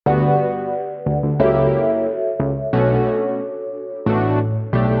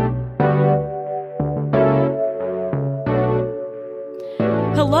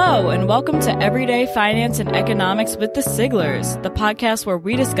Welcome to Everyday Finance and Economics with the Siglers, the podcast where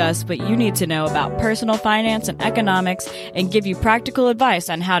we discuss what you need to know about personal finance and economics and give you practical advice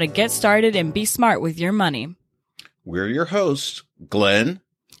on how to get started and be smart with your money. We're your hosts, Glenn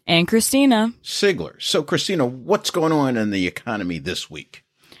and Christina Sigler. So, Christina, what's going on in the economy this week?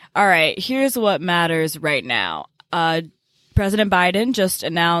 All right, here's what matters right now. President Biden just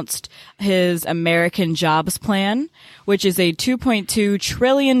announced his American Jobs Plan, which is a $2.2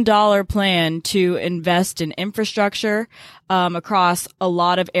 trillion plan to invest in infrastructure across a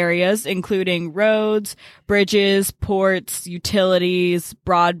lot of areas, including roads, bridges, ports, utilities,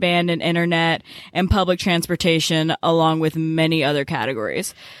 broadband and internet, and public transportation, along with many other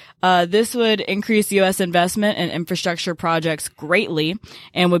categories. This would increase U.S. investment in infrastructure projects greatly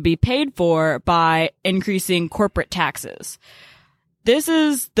and would be paid for by increasing corporate taxes. This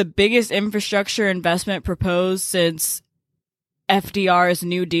is the biggest infrastructure investment proposed since FDR's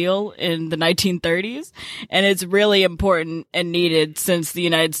New Deal in the 1930s, and it's really important and needed since the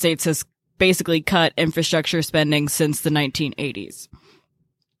United States has basically cut infrastructure spending since the 1980s.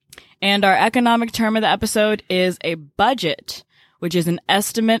 And our economic term of the episode is a budget, which is an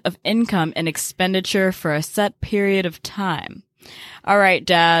estimate of income and expenditure for a set period of time. All right,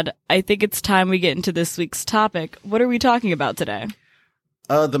 Dad, I think it's time we get into this week's topic. What are we talking about today?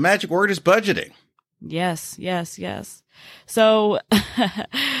 The magic word is budgeting. Yes. So,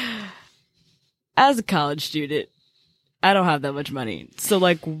 as a college student, I don't have that much money. So,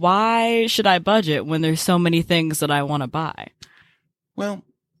 why should I budget when there's so many things that I want to buy? Well,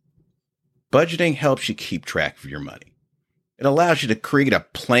 budgeting helps you keep track of your money. It allows you to create a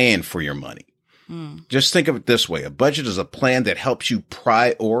plan for your money. Just think of it this way. A budget is a plan that helps you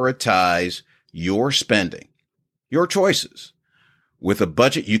prioritize your spending, your choices. With a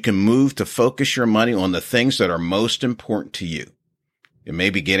budget, you can move to focus your money on the things that are most important to you. It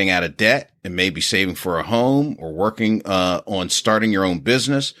may be getting out of debt. It may be saving for a home or working on starting your own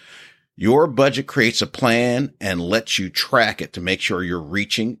business. Your budget creates a plan and lets you track it to make sure you're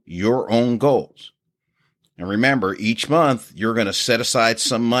reaching your own goals. And remember, each month, you're going to set aside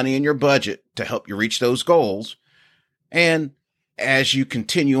some money in your budget to help you reach those goals. And as you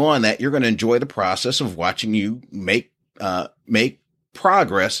continue on that, you're going to enjoy the process of watching you make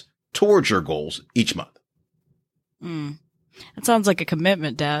progress towards your goals each month. That sounds like a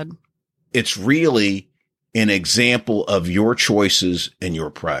commitment, Dad. It's really an example of your choices and your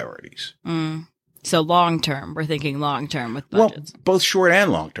priorities. So long term, we're thinking long term with budgets. Well, both short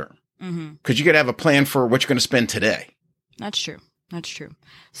and long term. Because you could have a plan for what you're going to spend today. That's true.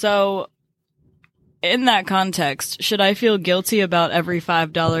 So in that context, should I feel guilty about every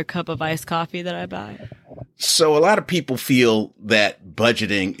 $5 cup of iced coffee that I buy? So a lot of people feel that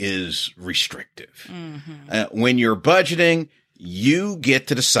budgeting is restrictive. When you're budgeting, you get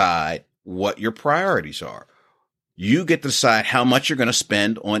to decide what your priorities are. You get to decide how much you're going to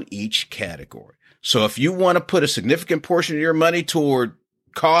spend on each category. So if you want to put a significant portion of your money toward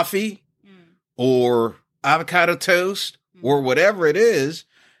coffee or avocado toast or whatever it is,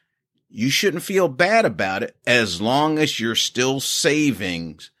 you shouldn't feel bad about it as long as you're still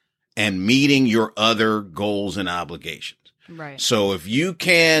saving and meeting your other goals and obligations. Right. So if you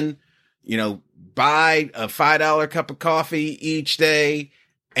can, buy a $5 cup of coffee each day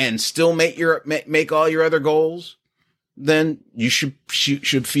and still make all your other goals, then you should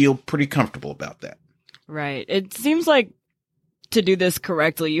feel pretty comfortable about that. Right. It seems like to do this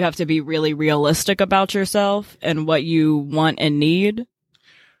correctly, you have to be really realistic about yourself and what you want and need.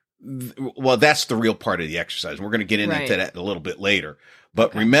 Well, that's the real part of the exercise. We're going to get into that a little bit later.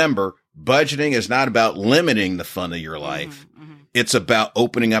 But remember, budgeting is not about limiting the fun of your life. It's about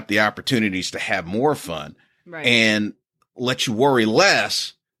opening up the opportunities to have more fun and let you worry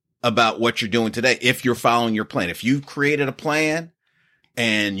less about what you're doing today if you're following your plan. If you've created a plan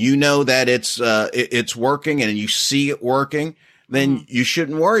and you know that it's working and you see it working, then you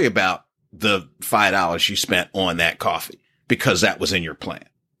shouldn't worry about the $5 you spent on that coffee because that was in your plan.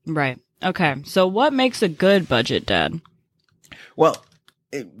 Right. Okay. So what makes a good budget, Dad? Well,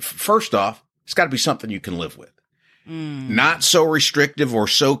 first off, it's got to be something you can live with. Not so restrictive or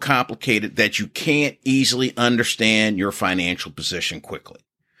so complicated that you can't easily understand your financial position quickly.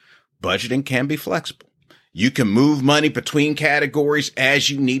 Budgeting can be flexible. You can move money between categories as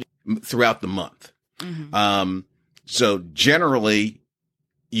you need throughout the month. So generally,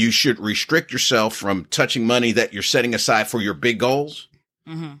 you should restrict yourself from touching money that you're setting aside for your big goals.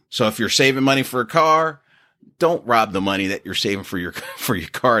 So if you're saving money for a car, don't rob the money that you're saving for your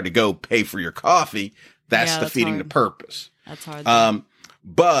car to go pay for your coffee. That's defeating the purpose. That's hard.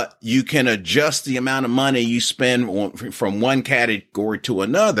 But you can adjust the amount of money you spend from one category to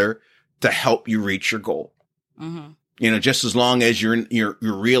another to help you reach your goal. Mm-hmm. Just as long as you're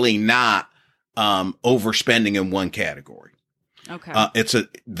really not overspending in one category. Okay.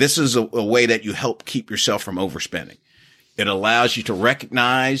 This is a way that you help keep yourself from overspending. It allows you to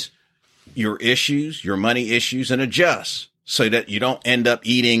recognize your issues, your money issues, and adjust so that you don't end up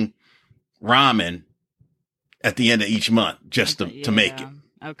eating ramen at the end of each month just to make it.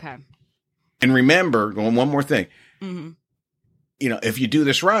 Okay. And remember, one more thing. Mm-hmm. If you do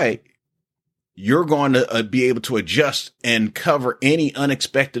this right, you're going to be able to adjust and cover any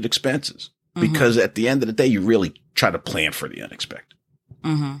unexpected expenses because at the end of the day, you really try to plan for the unexpected.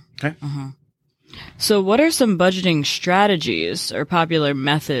 Mm-hmm. Okay. Mm-hmm. So what are some budgeting strategies or popular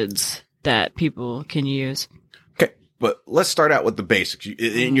methods that people can use? Okay. But let's start out with the basics.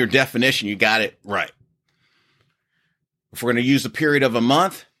 In your definition, you got it right. If we're going to use the period of a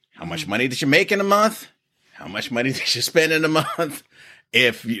month, how much money did you make in a month? How much money did you spend in a month?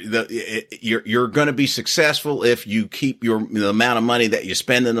 If you're going to be successful if you keep the amount of money that you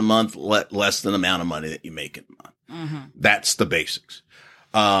spend in a month less than the amount of money that you make in a month. Mm-hmm. That's the basics.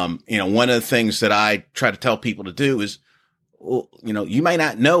 One of the things that I try to tell people to do is, you might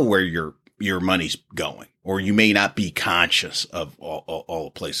not know where your money's going, or you may not be conscious of all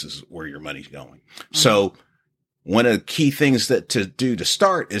the places where your money's going. Mm-hmm. So one of the key things to do to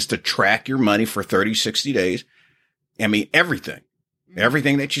start is to track your money for 30, 60 days. I mean, everything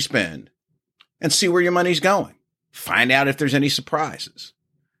that you spend, and see where your money's going. Find out if there's any surprises.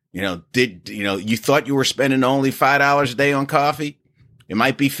 You thought you were spending only $5 a day on coffee? It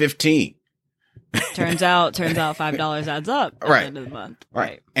might be 15. Turns out $5 adds up at the end of the month.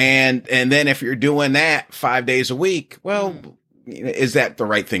 Right. And then if you're doing that 5 days a week, well, is that the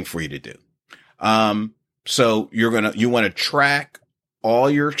right thing for you to do? So you want to track all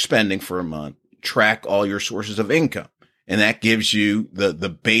your spending for a month, track all your sources of income. And that gives you the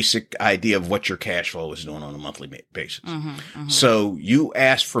basic idea of what your cash flow is doing on a monthly basis. Mm-hmm, mm-hmm. So you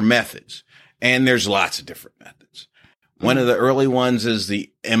ask for methods, and there's lots of different methods. Mm-hmm. One of the early ones is the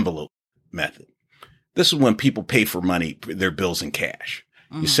envelope method. This is when people pay for their bills in cash.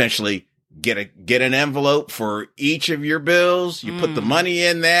 Mm-hmm. You essentially get an envelope for each of your bills. You put the money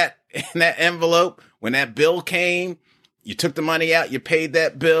in that envelope. When that bill came, you took the money out, you paid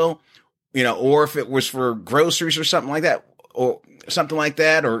that bill. Or if it was for groceries or something like that, or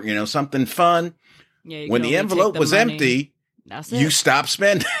something fun. Yeah, when the envelope was empty, you stopped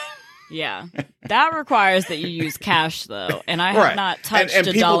spending. Yeah. That requires that you use cash, though. And I have not touched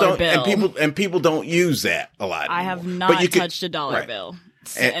a dollar bill. And people don't use that a lot anymore. I have not touched a dollar bill.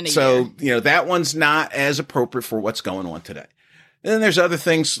 And so, that one's not as appropriate for what's going on today. And then there's other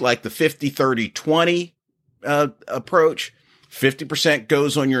things like the 50-30-20 approach. 50%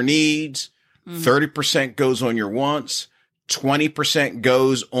 goes on your needs, 30% goes on your wants, 20%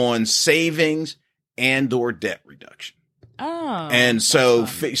 goes on savings and or debt reduction. Oh. And so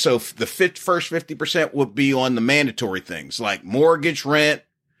the first 50% would be on the mandatory things like mortgage, rent,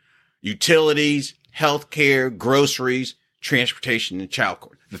 utilities, healthcare, groceries, transportation, and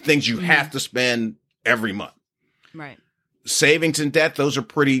childcare. The things you have to spend every month. Right. Savings and debt, those are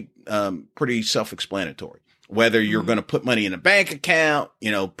pretty self-explanatory. Whether you're going to put money in a bank account,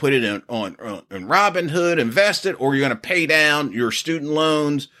 put it in Robinhood, invest it, or you're going to pay down your student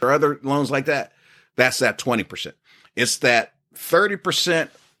loans or other loans like that. That's that 20%. It's that 30%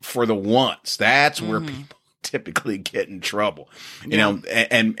 for the wants. That's where people typically get in trouble,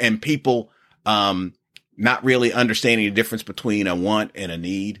 and people, not really understanding the difference between a want and a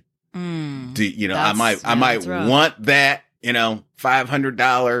need. I might want that,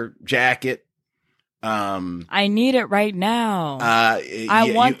 $500 jacket. I need it right now.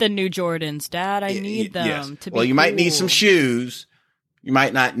 I want the new Jordans, Dad. I need them to be you might need some shoes. You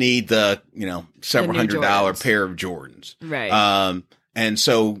might not need the, several $100 pair of Jordans. Right. And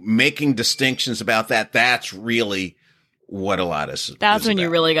so making distinctions about that's really what a lot of that's when about. You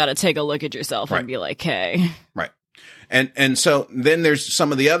really got to take a look at yourself and be like, hey. Right. And so then there's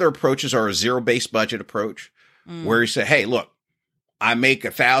some of the other approaches are a zero-based budget approach where you say, hey, look, I make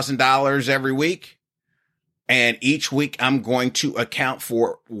 $1,000 every week. And each week I'm going to account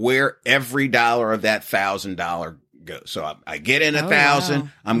for where every dollar of that $1,000 goes. So I get in 1,000,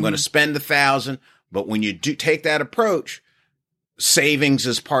 I'm going to spend 1,000. But when you do take that approach, savings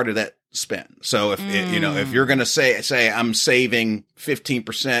is part of that spend. So if you're going to say I'm saving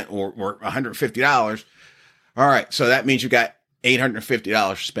 15% or $150, all right. So that means you got $850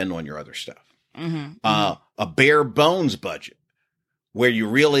 to spend on your other stuff. A bare bones budget, where you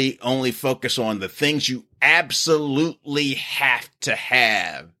really only focus on the things you absolutely have to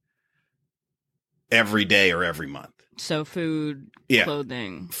have every day or every month. So food, Yeah.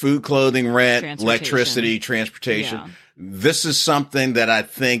 clothing. Food, clothing, rent, Transportation. electricity, transportation. Yeah. This is something that I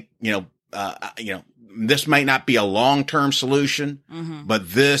think, this might not be a long-term solution,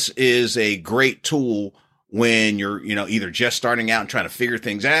 but this is a great tool when you're, either just starting out and trying to figure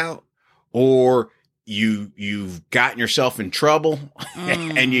things out, or you've gotten yourself in trouble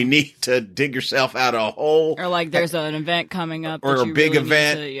and you need to dig yourself out of a hole. Or like there's an event coming up. Or that a you big really need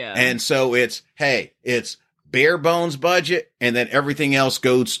event. to- yeah. And so it's bare bones budget, and then everything else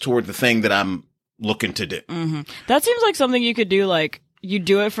goes toward the thing that I'm looking to do. That seems like something you could do, like, you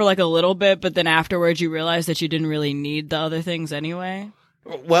do it for like a little bit, but then afterwards you realize that you didn't really need the other things anyway.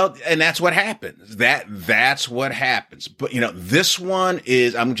 Well, and that's what happens. That's what happens. But, this one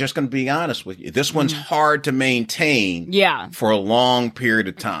is, I'm just going to be honest with you. This one's hard to maintain Yeah. for a long period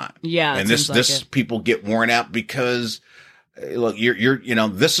of time. Yeah. And it this seems like it. people get worn out because, look, you're,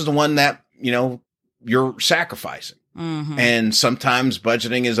 this is the one that, you're sacrificing. And sometimes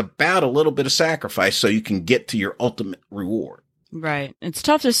budgeting is about a little bit of sacrifice so you can get to your ultimate reward. Right. It's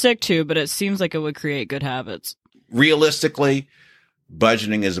tough to stick to, but it seems like it would create good habits. Realistically,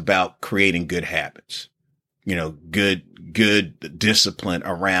 budgeting is about creating good habits, good discipline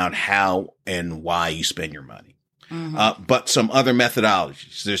around how and why you spend your money. But some other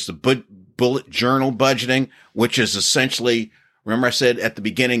methodologies. There's the bullet journal budgeting, which is essentially, remember I said at the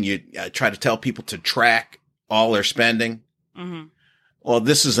beginning, you try to tell people to track all their spending. Well,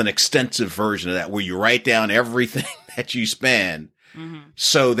 this is an extensive version of that, where you write down everything that you spend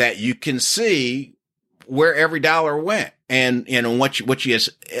so that you can see where every dollar went. And, what you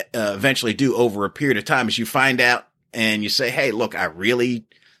eventually do over a period of time is you find out and you say, hey, look, I really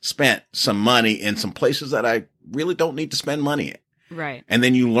spent some money in some places that I really don't need to spend money in. Right. And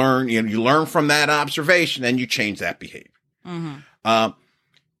then you learn from that observation and you change that behavior.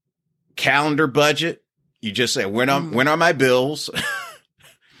 Calendar budget. You just say, when are my bills?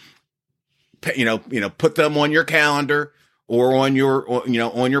 Put them on your calendar or on your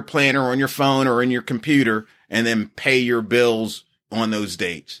planner or on your phone or in your computer, and then pay your bills on those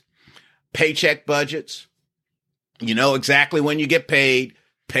dates. Paycheck budgets. You know exactly when you get paid.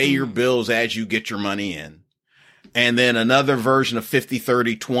 Pay your bills as you get your money in. And then another version of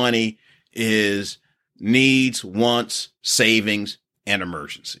 50-30-20 is needs, wants, savings, and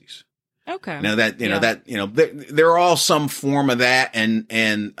emergencies. Okay. Now they're all some form of that, and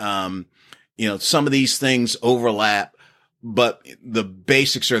some of these things overlap, but the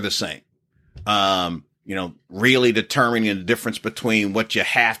basics are the same. Really determining the difference between what you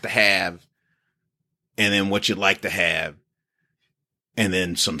have to have and then what you'd like to have, and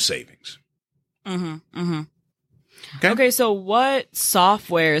then some savings. Okay, so what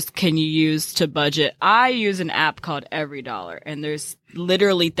softwares can you use to budget? I use an app called EveryDollar, and there's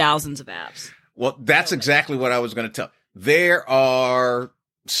literally thousands of apps. Well, that's exactly what I was going to tell. There are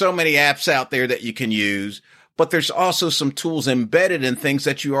so many apps out there that you can use, but there's also some tools embedded in things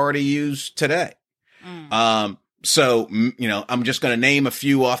that you already use today. So, I'm just going to name a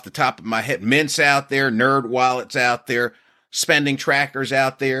few off the top of my head. Mint's out there, NerdWallet's out there, spending trackers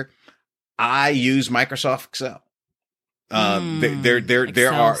out there. I use Microsoft Excel. There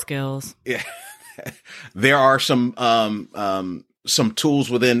Excel are skills. Yeah, there are some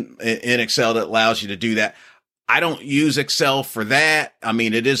tools in Excel that allows you to do that. I don't use Excel for that. I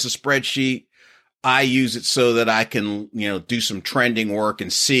mean, it is a spreadsheet. I use it so that I can, do some trending work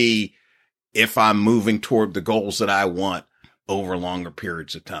and see if I'm moving toward the goals that I want over longer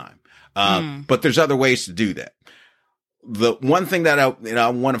periods of time. But there's other ways to do that. The one thing that I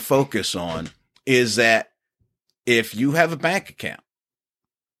want to focus on is that if you have a bank account,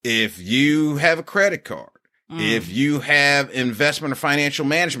 if you have a credit card, if you have investment or financial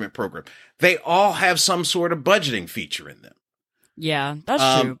management program, they all have some sort of budgeting feature in them. Yeah,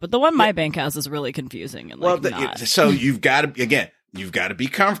 that's true. But the one my bank has is really confusing and not. So you've got to be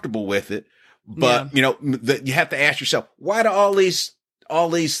comfortable with it. But you have to ask yourself, why do all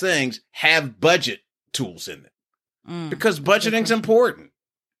these things have budget tools in them? Because budgeting's important.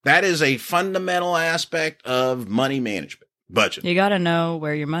 That is a fundamental aspect of money management. Budget. You got to know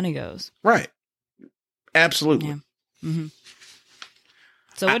where your money goes. Right. Absolutely. Yeah.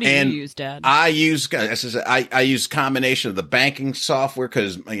 So what do you use, Dad? I use a combination of the banking software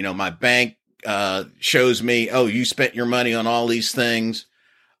because, my bank shows me, oh, you spent your money on all these things,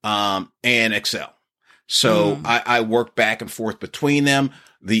 and Excel. So I work back and forth between them.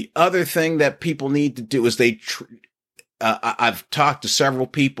 The other thing that people need to do is I've talked to several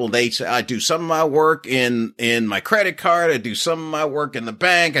people. They say, I do some of my work in my credit card. I do some of my work in the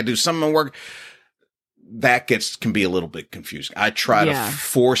bank. I do some of my work. That can be a little bit confusing. I try to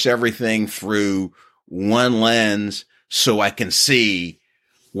force everything through one lens so I can see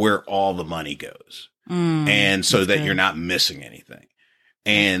where all the money goes. And so that you're not missing anything.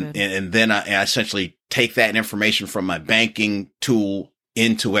 And then I essentially take that information from my banking tool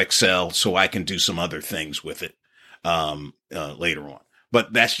into Excel so I can do some other things with it, later on.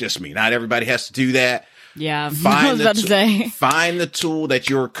 But that's just me. Not everybody has to do that. Yeah. I was about to say. Find the tool that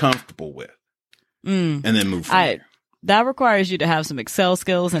you're comfortable with and then move from there. That requires you to have some Excel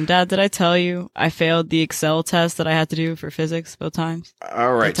skills. And Dad, did I tell you I failed the Excel test that I had to do for physics both times?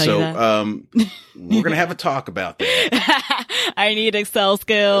 All right. So, we're going to have a talk about that. I need Excel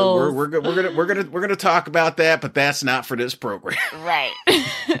skills. We're going to talk about that, but that's not for this program. Right.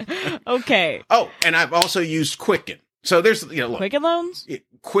 Okay. Oh, and I've also used Quicken. So there's, look, Quicken Loans?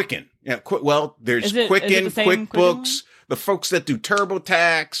 Quicken. Yeah. There's Quicken, QuickBooks, the folks that do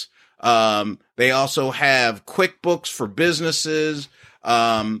TurboTax. They also have QuickBooks for businesses.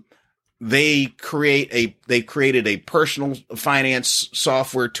 They created a personal finance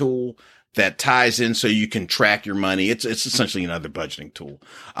software tool that ties in so you can track your money. It's essentially another budgeting tool.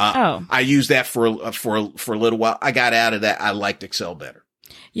 I used that for a little while. I got out of that. I liked Excel better.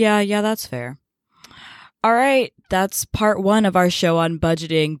 Yeah, that's fair. All right, that's part 1 of our show on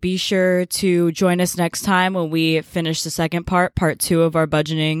budgeting. Be sure to join us next time when we finish the second part 2 of our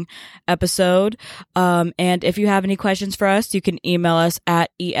budgeting episode. And if you have any questions for us, you can email us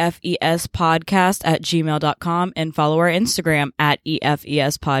at efespodcast@gmail.com and follow our Instagram at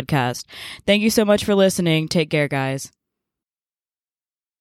efespodcast. Thank you so much for listening. Take care, guys.